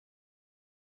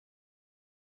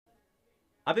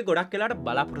අපි ගොඩක් වෙලාට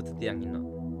බලාපොරොත්තු තියන් ඉන්නවා.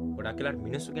 ගොඩක් වෙලාට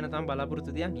මිනිස්සු ගැන තමයි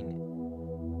බලාපොරොත්තු තියන් ඉන්නේ.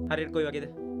 හරියට කොයි වගේද?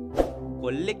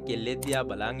 කොල්ලෙක් කෙල්ලෙක් දිහා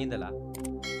බලන් ඉඳලා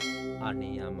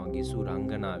අනේ යා මගේ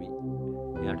සුරංගනාවි.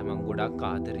 එයාට මං ගොඩක්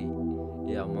ආදරෙයි.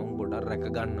 එයා මං ගොඩක් රැක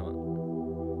ගන්නවා.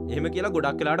 එහෙම කියලා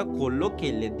ගොඩක් වෙලාට කොල්ලෝ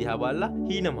කෙල්ලෙක් දිහා බලලා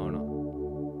හීනමවනවා.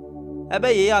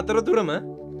 හැබැයි ඒ අතරතුරම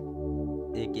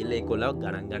ඒ කෙල්ල ඒ කොල්ලව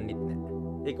ගණන් ගන්නෙත් නැහැ.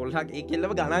 ඒ කොල්ලා ඒ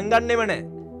කෙල්ලව ගණන් ගන්නෙම නැහැ.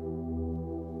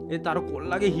 ඒ තර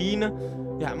කොල්ලගේ හීන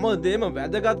හැමදේම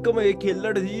වැදගත්කම ඒ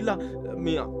කෙල්ලට දීලා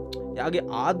මේ එයාගේ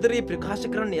ආදරේ ප්‍රකාශ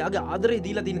කරන්න එයාගේ ආදරේ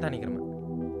දීලා තියෙන තනිකරම.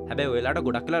 හැබැයි ඔයලාට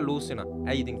ගොඩක් වෙලා ලූස් වෙනවා.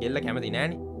 ඇයි ඉතින් කෙල්ල කැමති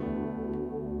නෑනේ.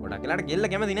 ගොඩක් වෙලාට කෙල්ල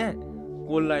කැමති නෑ.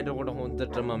 කොල්ලයිට කොට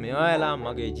හොන්දටම මෙයාලා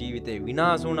මගේ ජීවිතේ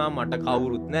විනාශ වුණා. මට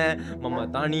කවුරුත් නෑ. මම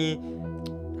තනි.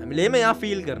 හැමලේම එයා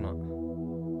ෆීල් කරනවා.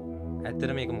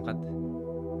 ඇත්තට මේක මොකද්ද?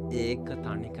 ඒක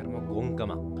තනිකරම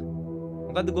ගොංකමක්.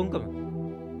 මොකද්ද ගොංකම?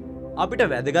 අපිට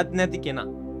වැදගත් නැති කෙනා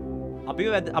අපි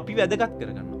වැදගත්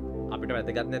කරගන්නවා. අපිට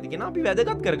වැදගත් නැති කෙනා අපි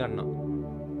වැදගත් කරගන්නවා.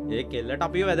 ඒ කෙල්ලට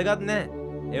අපිව වැදගත් නැහැ.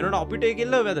 ඒ වුණාට අපිට ඒ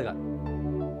කෙල්ලව වැදගත්.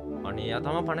 අනේ යා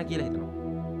තමයි පණ කියලා හිතනවා.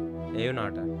 ඒ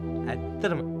වුණාට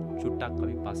ඇත්තටම චුට්ටක්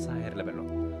අපි පස්ස හැරලා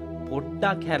බලනවා.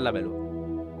 පොඩ්ඩක් හැරලා බලුවා.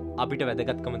 අපිට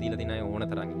වැදගත්කම දීලා තියෙන අය ඕන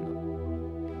තරම් ඉන්නවා.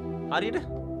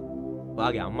 හරියට?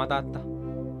 ඔයාගේ අම්මා තාත්තා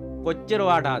කොච්චර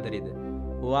ඔයාට ආදරේද?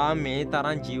 ඔයා මේ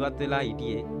තරම් ජීවත් වෙලා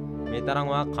හිටියේ මේ තරම්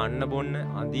ඔයා කන්න බොන්න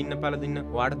අඳින්න පළදින්න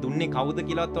ඔයාට දුන්නේ කවුද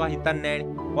කියලාවත් ඔයා හිතන්නේ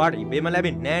නැහනේ. ඔයාට ඉබේම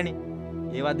ලැබෙන්නේ නැහනේ.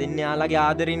 ඒවා දෙන්නේ යාළගේ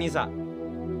ආදරේ නිසා.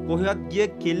 කොහෙවත් ගිය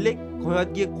කෙල්ලෙක්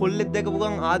කොහෙවත් ගිය කොල්ලෙක් දැකපු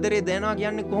ගමන් ආදරේ දැනෙනවා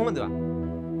කියන්නේ කොහොමද?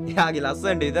 එයාගේ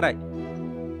ලස්සනට විතරයි.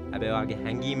 හැබැයි ඔයාගේ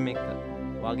හැඟීම් එක්ක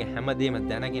ඔයාගේ හැමදේම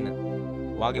දැනගෙන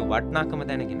ඔයාගේ වටිනාකම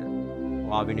දැනගෙන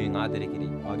ඔයා වෙනුවෙන් ආදරේ කිරි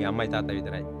ඔයාගේ අම්මයි තාත්තා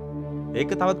විතරයි.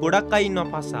 ඒක තවත් ගොඩක් අය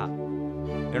ඉන්නවා පස්සා.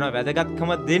 එනවා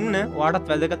වැදගත්කම දෙන්න ඔයාටත්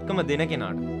වැදගත්කම දෙන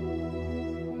කෙනාට.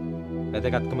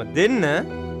 වැදගත්කම දෙන්න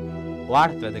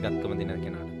ඔයාටත් වැදගත්කම දෙන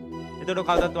කෙනාට. එතකොට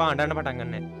කවදාවත් ඔයා අඬන්න පටන්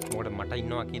ගන්නෑ. මොකද මට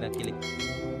ඉන්නවා කියලා කෙලෙක්.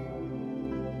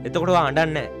 එතකොට ඔයා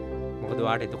අඬන්නේ නැහැ. මොකද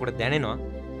ඔයාට එතකොට දැනෙනවා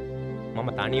මම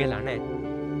තනි වෙලා නැහැ.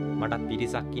 මටත්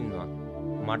පිරිසක් ඉන්නවා.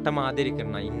 මටම ආදරය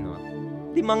කරන අය ඉන්නවා.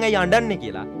 ඉතින් මං ඇයි අඬන්නේ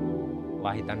කියලා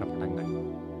ඔයා හිතන්න පටන් ගන්නවා.